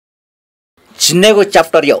जिन्नेको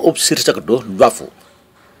chapter या उपशीर्षक डो लफु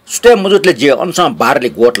सुटे मुजुतले जे ANSA बारले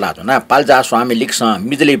गोट लाजना पाल्जा स्वामी लिक्स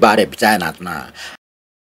मिजली बारे बिचाय नातना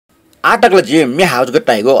आटकले जे मे हाउस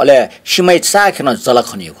गटाइगो अले सिमै साखेन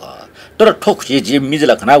जलखनी ख तर ठोक जे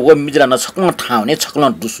मिजलखना व मिजला न छक्न ठाउने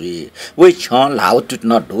छक्न दुसुई वइ छ लाउ टुट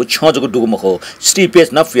न डो छ जको डुगमखो श्री पेज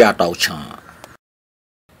न फ्याटाउ छ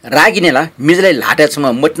रागिनेला मिजले लाटेछम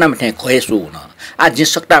मटना मठे खयसु न आज जे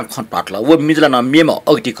सक्ता खन पाटला व मिजला न मेम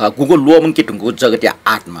अगति ख गुगो लोमन के टुंगो जगतिया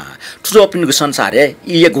आत्मा ठुजो पिनको संसारे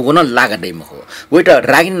इए गुगो न लागदै मखो वइ त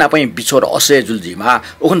रागिन न पई बिछोर असय जुलजीमा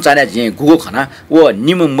ओखन चाले जे गुगो खना व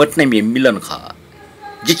निम मटने मे मिलन ख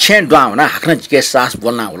जी छे द्वावना हाक्न के सास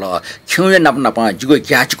बोलना होला खिउए नप नप जिगो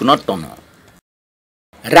ग्याचुक न तन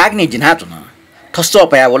रागनी जिनाच न ठस्सो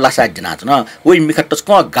पया वला सा जिनाच न वइ मिख टस्क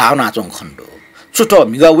गाउना चों खण्डो छुटो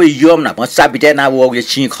मिगा वइ योम न पचा बिटे ना वगे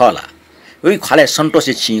छि खला वइ खले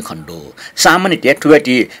सन्तोषे छि खण्डो सामान्य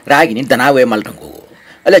टेटुवेटी रागिनी दनावे मल्टंगो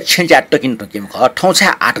अले छेंजा टकिन टकिम ख ठौछा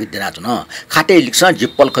आटक दिनाच न खाटे लिक्स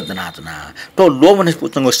जिप्पल ख दिनाच न तो लोमन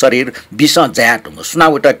पुचंगो शरीर बिस जयाटंगो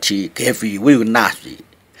सुनावट छि घेफी वइ नासी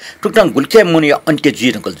टुटङ गुल्के मुनि अन्त्य जी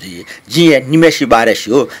रंगल जी निमेशी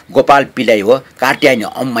बारेसियो गोपाल पिलाई हो कार्ट्याइन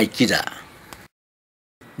अम्माई किजा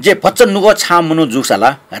जे बच्चन नुगो छाम मुनु जुसाला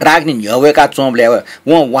रागनी न्यवेका चोमले व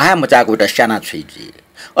वहा मचाको एउटा साना छुइजी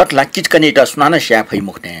अटला किचकनी त सुनान स्या फै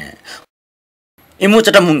मुखने इमु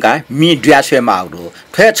चटा मुंगा मी ड्याछे माउडो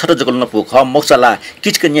थ्वे छट जगल न पुख मोक्सला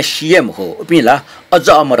किचकनी सिएम हो उपिला अझ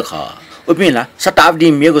अमर ख उपिला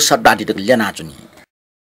शताब्दी मेगो शब्दादी त लेना चुनी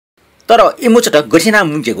तर इमुचट गठिना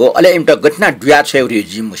मुंजेको अले इमटा गठिना ड्या छेउरी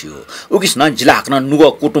जिमुसियो उकिसन जिला हक्न नुगो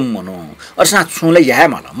कुटुम मनो अर्सा छुले याहे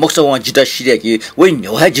माल मोक्स व जित सिरेकी वइ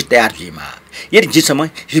न्यौहा जि तयार जिमा यदि जिसम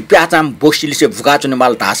हिप्याचाम बोक्सिली से भुका चुने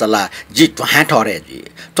माल तासला जि ठहा ठरे जि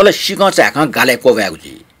तले सिक चाख गाले कोव्यागु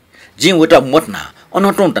जि वटा मोटना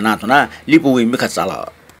अनटोन तना तना लिपु वइ मिख चाल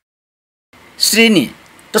श्रीनी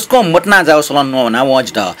तस्को मोटना जाउ सलन नना व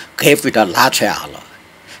जित खेफिटा लाछया हल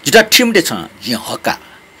जित ठिमडे छ जि हका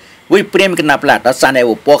वइ प्रेम के नापला त चाने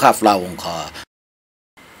वो पोखा फ्लाउङ ख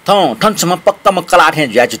थौ ठनसम पक्का म कलाठे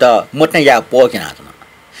ज्याजि त मोट्ने या पोकिना त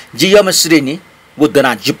जियम श्रीनी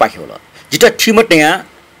बुद्धना जिपा खेल जित ठिमटया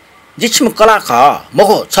जिछम कला ख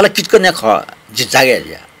मगो छल किचकन्या ख जि जागे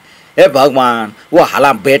ज्या ए भगवान वो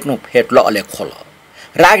हाला बेट्नु फेट्लो अले खोल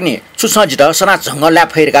राग्ने सुस जित सना जंगलला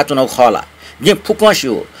फैरका चुनौ खला जे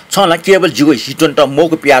फुकसियो छला केवल जिगो हिटन त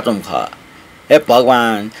मोको पियाचम ख ए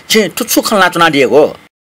भगवान छे ठुछु खलना चुना दिएको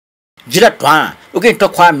जिला ढ्वा उके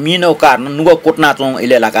टख्वा मिनो कारण नुगो कोटना चों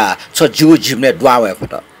इले लगा छ जिउ जिमले ढ्वावे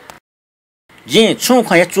फट जि छु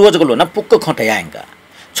खय चोजगलो न पुक्क खटयांगा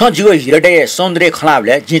छ जिउ हिरडे सौन्दर्य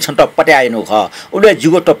खलाबले जि छन्त पट्याइनु ख उले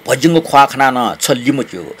जिउ त भजिंगो ख्वा खना न छ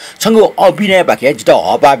लिमुच्यो छंगो अभिनय बाके जित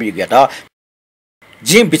हबा बिगेट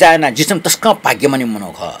जि बिचायना जिसम तस्क भाग्यमनि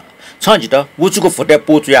मनो ख छ जित वुचुको फटे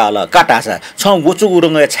पोचुया ल काटासा छ वुचुको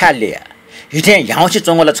रंग छ्याले हिथे याउछि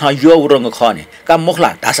चंगला छ यो रंग खने का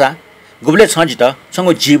मुखला ढासा गुबले छ जित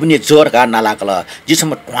छंगो जीवनी जोर का नालाकल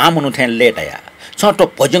जिसम ढ्वा मनु थेन लेटया छ त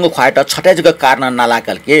भजंगो ख्वाट छटे जग कारण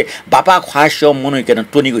नालाकल के बापा ख्वास्यो मनु केन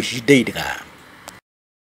टोनीको हिदै दिका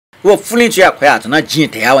वो फुलिन चिया खया छ न जि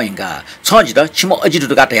ध्यावंगा छ जित छिम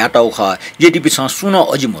अजिटु का ध्या टौ ख यदि बिछ सुन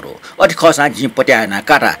अजिमरो अति खसा जि पट्याना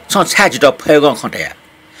काटा छ छ्या जित फयग खटया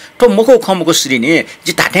तो मको खमको श्रीनी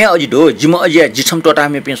जि ताठे अजिडो जिम अजिया जिछम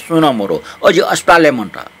टोटामे पे सुन मरो अजि अस्पतालले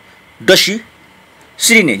मन्टा दशी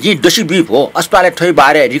श्रीनी जि दशी बिप हो अस्पतालले ठै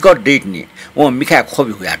बारे रिकर्ड डेट नि ओ मिखा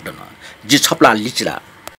खोबि हुया दन जि छपला लिचला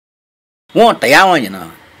ओ तयावन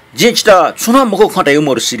जि छ सुन मको खटै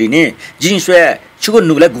मरो श्रीनी जि स्वे छिगो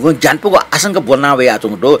नुगले गुगो जानपुको आशंका बोलना भया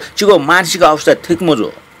चंगो छिगो मानसिक अवस्था ठीक मजो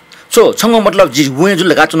सो छंगो मतलब जि वे जुल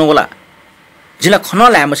लगा चनो होला जिला खन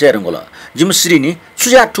ल्याम से रंगोला जिम श्रीनी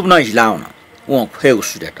सुजा ठुक्न हिलाउन ओ फेउ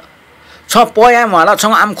सुडेट छ पया माला छ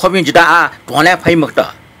आम खबि जिता आ ढोल्या फैमक्त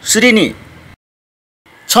श्रीनी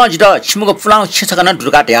छ जिता छिमको फुलाउ छिछकन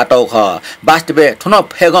दुर्गा ध्याटौ ख वास्तवे ठुन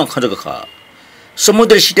फेगं खजग ख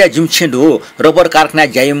समुद्र सिटा जिम छिन्दु रबर कारखाना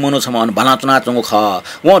जाय मनो छमन बनाचना चंगो ख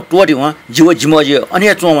व टोडी व जीव जिमजे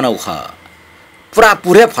अन्य चोमन ख पुरा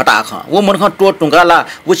पुरे फटा ख वो मनख टो टुंगाला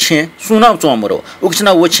वो छे सुना चोमरो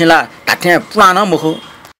उक्छना वो छेला ताथे पुराना मखो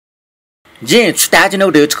जे छटाजन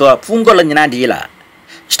उडेछ क पुंगल निना दिला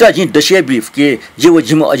छटा जि दशे बिफ के जीव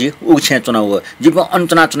जिम अजि उक्छे चनाव जिव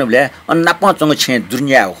अन्तना चनबले अन्नाप चंग छे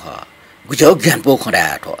दुनिया ख गुजौ ज्ञान पो खडा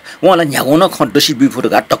थो वला न्यागोन ख दशी बिफुर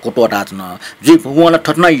गा टकोटो राचन जे वला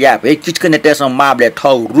ठट्न या भे किचकने तेस माबले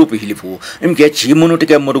ठौ रूप हिलिफु इमके छिमुनु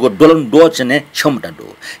टिके मुरुगो डोलन डोचने क्षमता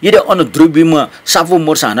दो यदि अनु ध्रुविम साफु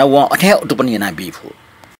मोर्साना व अठे उटपनि ना बिफु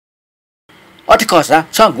अठिकसा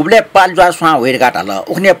छ गुबले पालजा स्वा वेर गाटाल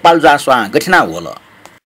उखने पालजा स्वा गठिना होल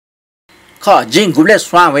ख जिं गुबले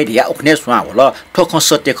स्वा वेरिया उखने स्वा होल ठोख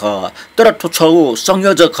सत्य ख तर ठो छौ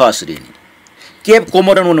संयोजक ख श्रीनि केप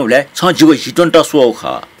कोमरन उनुले छ जिगो हिटन त सो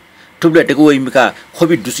ख ठुब्ले टेको इमिका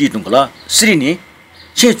खोबी दुसी दुंगल श्रीनि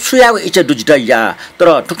छि छुयाको इच्छा दुजिटा या तर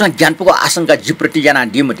ठुक्ना ज्ञानपको आशंका जिप्रति याना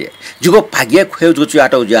दिमते जिगो भाग्य खोयो जो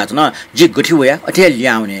चुयाटो ज्याचन जि गठी वया अथे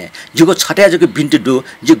ल्याउने जिगो छट्या जको बिन्ति दु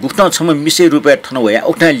जि गुफ्न छम मिसे रुपे थन वया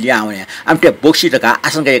उठ्न ल्याउने आमते बोक्सी टका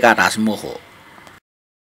आशंका एका रास मोहो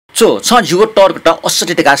सो छ जिगो टर्क त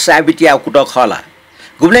 80 टका साबितिया कुट खला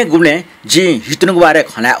गुब्ले जि हितनुको बारे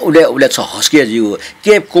खला उले छ हस्के जिगो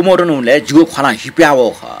के कोमरनुले जिगो खला हिप्यावो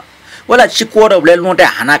ख वला चिकोर उले लोटे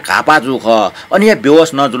हाना कापा जु ख अनि या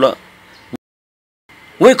बेवस न जुल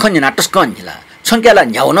वइ खनि नाटस कनिला छंक्याला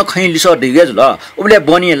न्याउन खै लिस दिगे जुल उले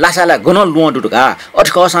बनि लासाला गन लुन दुटका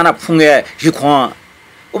अठक साना फुंगे हिख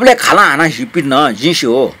उले खाला हाना हिपिन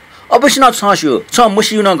जिस्यो अवश्य न छस्यो छ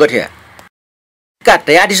मुसिउ न गथे का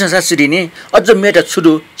तयारी संसासरीनी अझ मेटा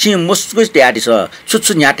छुडु छि मुस्कुस तयारी छ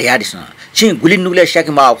छुछु न्या तयारी छ छि गुली नुगले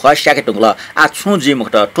स्याके मा ख स्याके टुगल आ छु जि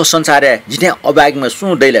मुक्त तो संसारे जिते अबागमा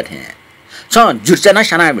सु दैले थे छ जुर्चा न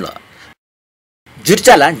साना मिल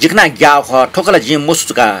जुर्चाला जिकना ग्या ख ठोकला जि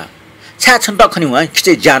मुसुका छा छन्त खनि व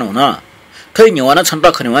खिचे जानु न थै न्यवन छन्त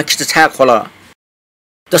खनि व खिचे छा खोल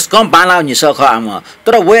तस कम बाला नि स ख आम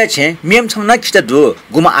तर वया छे मेम छम न खिचे दु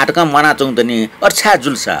गुमा आटका मना चौदनी अर छा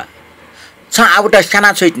जुल्सा छ आउटा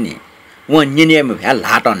साना छैटनी व निनियम भ्या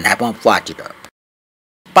लाट नाप पाटी त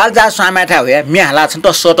पालजा सामाठा भए मेहाला छन्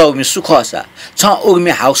त सटौ मि सुखसा छ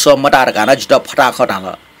उगमे हाउस मटार गाना जित फटा खटाल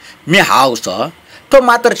मे हाउस त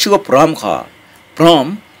मात्र छिगो भ्रम ख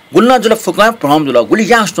भ्रम गुल्न जुल फुका भ्रम जुल गुली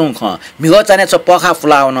यास्तौ ख मिग चाने छ पखा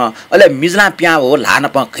फुलाउन अले मिजला प्या हो लान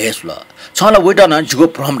प खेसल छल वेटन जिगो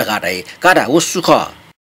भ्रम ढकाटै काटा हो सुख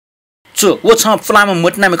छु वो छ फुलामा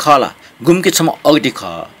मटनामे खला गुमके छम अगदि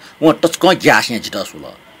ख व टचक ग्यास या जित सुल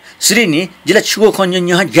श्रीनी जिला छिगो ख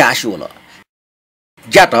न्य ग्यास होल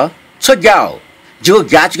ज्यात छ ग्याउ जिगो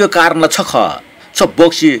ग्याचको कारण छ ख छ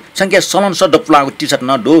बोक्सी संख्या सलन स डप्लाको टी-शर्ट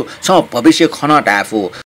न दो छ भविष्य खन टाफो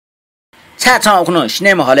छा छ उखन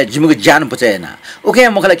सिनेमा हले जिमुको ज्ञान बचेन ओके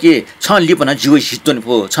मखला कि छ लिपन जिगो हितन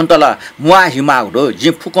पो छन्तला मुआ हिमा दो जि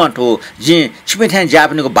फुकन्ठो जि छिमेथ्या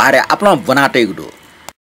जापनीको बारे आफ्नो बनाटे दो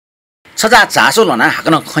सजा चासो लना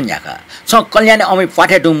हाकन खन्याका छ कल्याणी अमै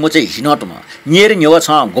पाठे दु म चाहिँ हिनटम नेर न्यव छ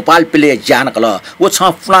गोपाल पिले ज्ञान कल ओ छ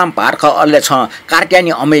फ्लाम पार्ख अल्ले छ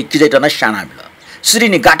कार्ट्यानी अमै किजैट न साना बिल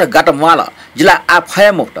श्रीनी गाट माला जिला आ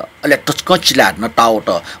फया मुक्त अल्ले टचक चिला न टाउट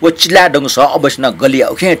ओ चिला डंग स अवश्य न गलिया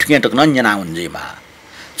ओखे ठुके टक न न्याना हुन्जेमा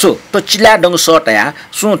छो त चिला डंग स तया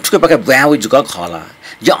सु ठुके पके भ्याउ जुग खला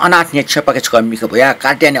ज अनाथ ने छपके छ मिख भया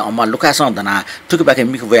कार्ट्यानी अम्मा लुकास दना ठुके पके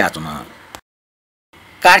मिख भया छ न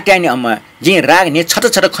कार्ट्यानी अम्मा जि राग ने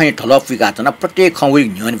छट खै ढल पुगा छ न प्रत्येक खौइ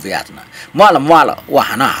न्यन भया छ न माल व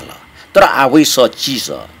हाना हाल तर आवै स चीज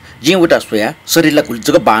जि उटा सोया शरीरला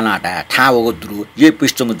गुल्जग बानाटा ठावको दुरु ये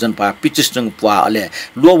पिस्टंग जनपा पिचिस्टंग पुआ अले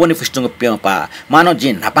लोवनी पिस्टंग पेपा मानव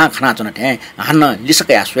जि नापा खाना छन थे हान्न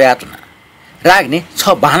लिसकया सोया छ न राग ने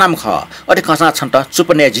छ बानाम ख अटे खसा छन्त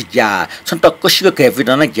चुपने जिज्ञा छन्त कसिको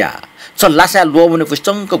केपिटन ग्या छ लासा लोवनी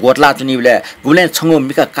पिस्टंग गोटला चुनिले गुले छंगो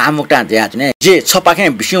मिका कामुक्टा ज्या छने जे छ पाखे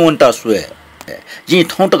बिसिवन्त सोए जि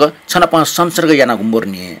ठौटक छनपा संसर्ग याना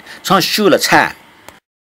गुम्बर्नी छ सुल छा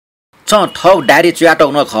छ ठग डारी च्याटक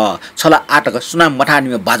न ख छला आटक सुना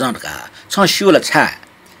मठानीमे बाजनका छ सिउल छा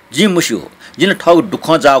जि मुस्यो जिन ठग दुख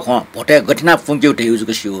जाउ ख भोटे गठिना फुंक्यौ थे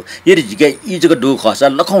युजको सिउ यरी जिगे इजको दुख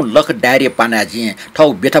छ लखौ लख डारी पाना जि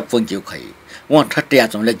ठग बेथा फुंक्यौ खै व ठट्टिया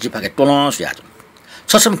चले जिफाके टोलस या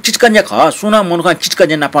छसम किचकन्या ख सुना मनखा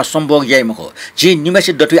किचकन्या नापा सम्भोग याइ मखो जि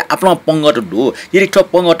निमेसी दठु आफ्नो पंगट दु यरी ठप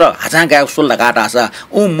पंगट हाजा गाउ सुल लगाटा आसा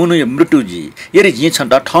उ मुनु मृत्यु जी यरी जि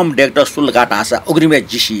छन्त ठम डेक्टर सुल लगाटा आसा उग्रिमे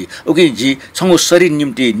जिसी उगि जी छंगो शरीर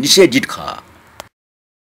निम्ति निषेधित ख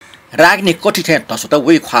रागनी कठि थे तस त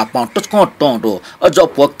वइ खा प टचको टोंडो अझ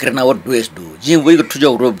पक्रेना व द्वेष दु जि वइको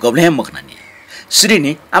ठुजो रूप गब्ले मखनानी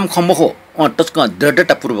श्रीनी आम खमखो टचको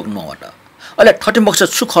दृढता पूर्वक नवट अले ठटी मक्स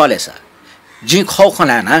सुखलेसा जि खौ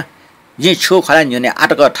खलाना जि छु खला न्यने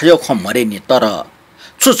आटक ठयो ख मरे नि तर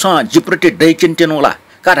छु छ जिप्रति दै चिन्तेनोला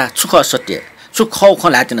कारा सुख सत्य छु खौ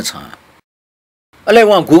खला तिन छ अले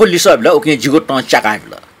व गुगल लिसबला ओके जिगो ट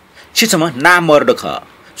चाकाबला छिसम ना मर्द ख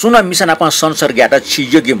सुना मिसन आपन संसार ग्याटा छि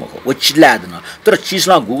योग्य मको व चिल्लादन तर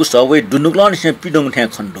चिसला गुगु स वे दुनुक्लन से पिडंग थे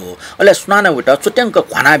खण्डो अले सुनाना वटा चट्याङ्क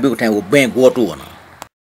खना बिउ थे व बे गोटु वन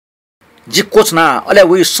जी कोचना अले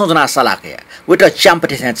वही सोजना सालाके वेटा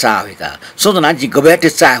च्याम्पटे छ चा होइका सोजना जी गबेटे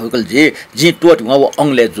चा होइकल जी टोट वो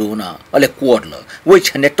अंगले जुना अले कोट ल वही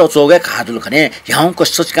छने त जोगे खाजुल खने याउ को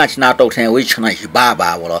सचका छ नाटक थे वही छना हि बाबा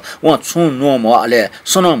वला व छु नो म अले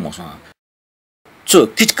सोनो म छु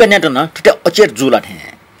किचकन्या त न ठटे अचेर जुला थे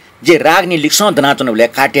जे रागनी लिक्सन दनाचनले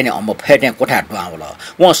काटेने अम्म फेटे कोठा ढवावला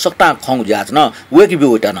व सक्ता खङ जाच न वेकी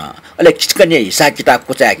बिउटा न अले किचकन्या हिसाब किताब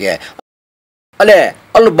कोचाके अले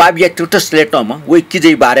अल बाबिया ट्रान्सलेटरमा वही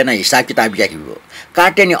किजै बारे न हिसाब किताब याकिबो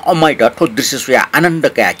काटेनी अम्माइट ठो दृश्य सुया आनन्द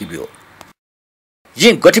काकिबो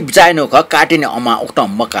जे गठि बिचाइनो ख काटेनी अम्मा उक्त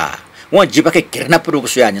मका व जिबके घृणा पुरुको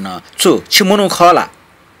सुया न छु छिमुनु खला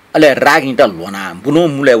अले रागनी त लोना बुनो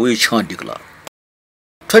मुले वही छ दिक्ल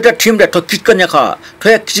ठोटा ठिमले ठो किचकन्या ख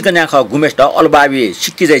ठोया किचकन्या ख गुमेस्ट अल बाबी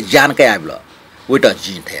सिक्किजै जान काय आबल वेट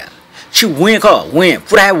जिन थया छि वे ख वे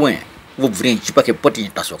पुरा वे वो ब्रेन जिबके पटि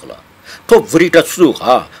टसोकल ठो भुरीटा छु ख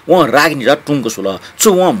व रागनी र टुङको सुल छु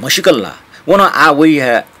व मसिकल्ला वन आ वही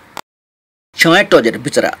है छय त जे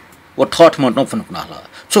बिचरा वो ठठ म न फन कुनाला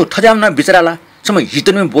छु ठजाम न बिचराला समय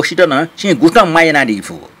हितनु बोसिट न छि गुटा मायना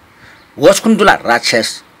दिफु वस्कुन्दुला राक्षस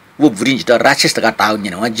वो भुरीट राक्षस तका टाउ नि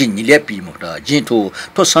न जि निले पि मुक्त जि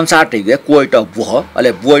ठो संसार टे कोइट बुह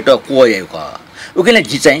अले बोइट कोय क उकेले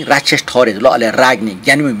जि चाहिँ राक्षस ठरे ल अले रागनी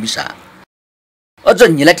ज्ञानमी मिसा अझ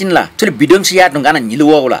निलाटिनला थले बिडंस याद न गाना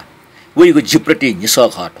निलुवला वहीको जिप्रति निस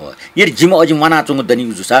खट हो ये जिम अझ मना चुङ दनि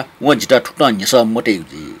जुसा व जिटा ठुट निस मोटे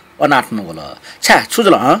जी अनाठनु होला छा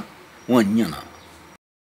छुजल ह व न्यन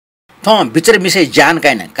थ बिचर मिसे जान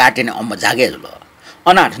काइन काटेने अम्म जागे ल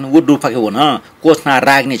अनाठनु व दुफाके वन कोसना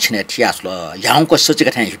रागनी छिने ठियास ल याउको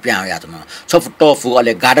सचिका थे प्या यात न सब टफ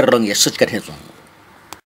अले गाडर रंग ये सचिका थे छु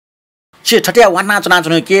चे ठट्या वाना चना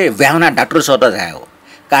चन के व्याउना डाक्टर सट जायो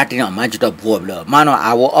काटेने अम्मा जिटा भोबल मानो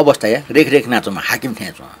आवो अवस्था रेख रेख नाचमा हाकिम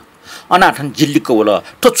थे छु अनाठन जिल्लीको वला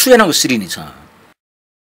ठो छुयानको सिरिनी छ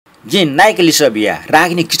जे नाइके लिसबिया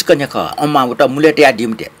रागनी किचकन्या ख अम्मा उटा मुलेटिया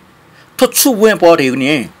डिमटे ठो छु वे पढ्यो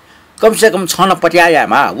नि कम से कम छन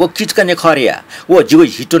पट्यायामा वो किचकन्या खरिया वो जीव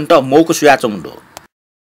हिटुन त मौको सुया चंडो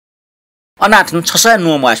अनाठन छसा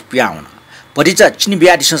नो मास प्याउन परिचा चिनी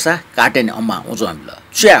बिया दिससा काटेने अम्मा उजोमल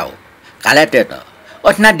छ्याउ कालाटेट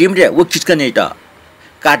अठना डिमटे वो किचकन्या त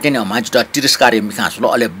काटेने अम्मा जिता तिरस्कारी मिखासलो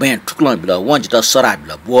अले बे ठुक्लन बिल व जिता सरा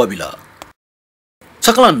बिल बो बिल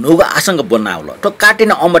सकल नोगा आसंग बनाउल त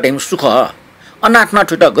काटेने अम्मा टाइम सुख अनाथना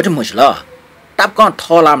ठुटा गति मसला टापक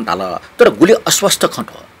ठलाम डाल तर गुली अस्वस्थ खट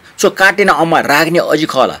सो काटेने अम्मा रागने अझि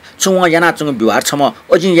खला सो व याना चंग व्यवहार छम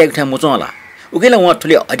अझि याक ठाम मुचला उकेले व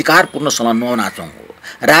ठुले अधिकार पूर्ण सल नोना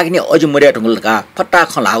चंग रागने अझि मर्या ढुंगलका फट्टा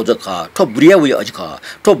खलाउ जख ठो बुरिया उ अझि ख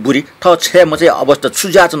ठो बुरी ठो छे मचे अवस्था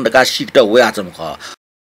सुजा चन्दका सिक्त वया चम ख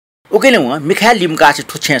उकेले व मिखा लिमका से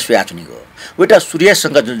ठुछे सुया चुनिगो वेटा सूर्य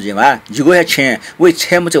संग जुन जेमा जिगो या छे वे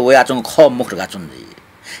छे मचे वया चंग ख मुखगा चुन्दी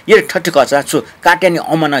ये ठट्टी कचा छु काट्यानी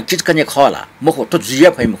अमना किचकन्या खला मखो त जुया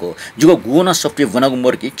फैमको जुगो गुना सफ्टी वनगु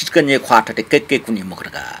मोरकी किचकन्या ख्वा ठटे केके कुनी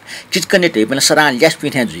मुखगा किचकन्या टेबन सरा ल्यास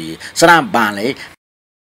पिथे जुई सरा बाले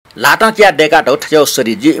लाटा क्या डेका त ठ्याउ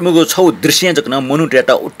सरी जी इमुगो छौ दृश्य जकन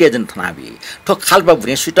मनुटेटा उत्तेजन थनाबी ठो खालबा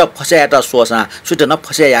भुने सुट फस्याटा सोसा सुट न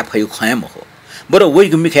फस्या फयु खयम हो बरो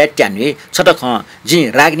वइगु मिखे ट्यानी छटक जी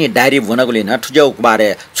रागनी डायरी वनगुले न ठुजाउ बारे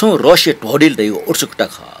छु रस्य ढोडिल दइ उर्सुकटा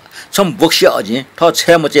ख छम बोक्सी अझि ठ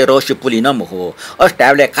छे मचे रस्य पुली न मखो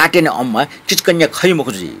अस्टाबले काटेने अम्मा किचकन्या खै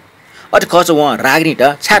मखुजी अट खच व रागनी त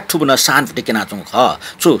छाट ठुबन सान फटिकेना छु ख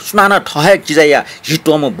छु सुनाना ठहे किजाया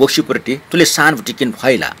हिटोम बोक्सी प्रति तुले सान फटिकिन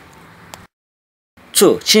फैला छु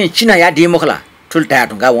चिना या दिमखला ठुलटा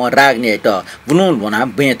ढुंगा व रागनी त बुनुल वना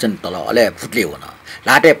बेचन तल अले फुटले वन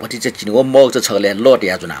लाटे पछि चाहिँ चिनिगो मौज छले लोट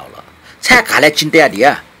या जुनावल छा खाले चिन्त्या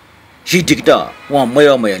दिया हि डिक्ट व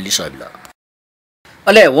मय लिसबिल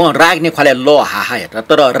अले व रागने खले लो हाहा हेट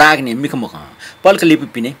तर रागने मिखमख पल्क लिपि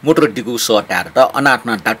पिने मोटर डिगु सटार त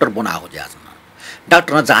अनाथना डाक्टर बनाएको जाछन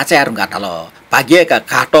डाक्टर न जाचार गाटल भाग्यका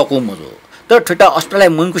काटको मजो तर ठटा अस्पताल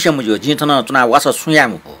मुंकुसे मजो जिथन चुना वास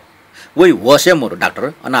सुयामुको वइ वसे मोर डाक्टर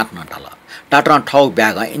अनाथना टाल डाक्टर ठौ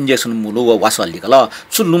ब्याग इन्जेक्सन मुलु व वास लिकल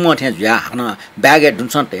सुलुम थे ज्या हन ब्याग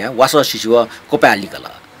दुन्सन ते वास सिसिव कोपा लिकल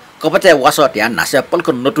कपचे वास ट्या नासे पल्क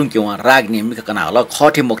नटुङ के व रागने मिख कना हल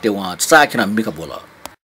खठे मोक्ते व साखिन मिख बोल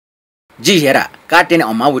जी हेरा काटेने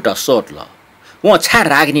अम्मा उटा सोट ल व छा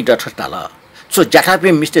रागनी त ठट्टाल सो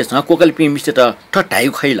जाठापे मिस्टे छ कोकलपे मिस्टे त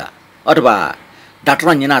ठट्टायु खैला अथवा डाक्टर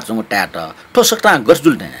निना चंग ट्याट ठो सक्ता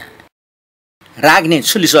गर्जुल ने रागने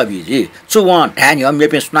सुलिस बिजी छु व ढान हम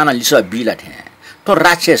मेपे सुनाना लिस बिला थे ठो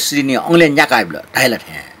राक्षस श्रीनी अंगले न्याकाबल ढाइला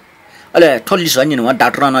थे अले ठोलिस नि न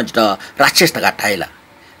डाक्टर न जित राक्षस तका ढाइला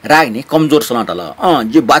रागनी कमजोर सलाटल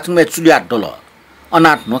जी बाथरूम में चुलिया डल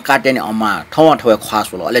अनाथ नो काट्याने अम्मा ठाउँ ठाउँ ख्वास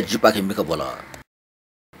बोल अले जिपाखे मिक बोल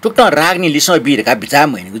टुक्न राग्ने लिसो बिरका बिजा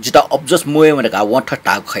महिनेको जिता अब्जस मोए भनेका वठ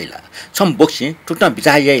टाग खैला छम बोक्सी टुक्न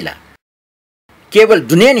बिजा यैला केवल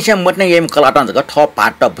दुनिया निसे मट्ने येम कलाटन जग ठ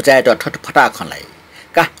पाट बुजाय त ठट फटा खनलाई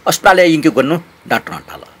का अस्पतालले यिंके गर्नु डाक्टर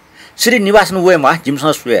टाल श्री निवास नु वेमा जिमस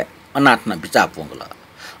सुए अनाथ न बिचा पोंगला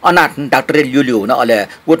अनाथ डाक्टरले लियो न अले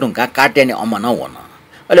वटुङका काट्याने अम्मा न वन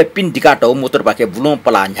अले पिन दिकाटो मोटर बाके बुलो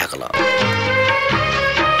पला झ्याकला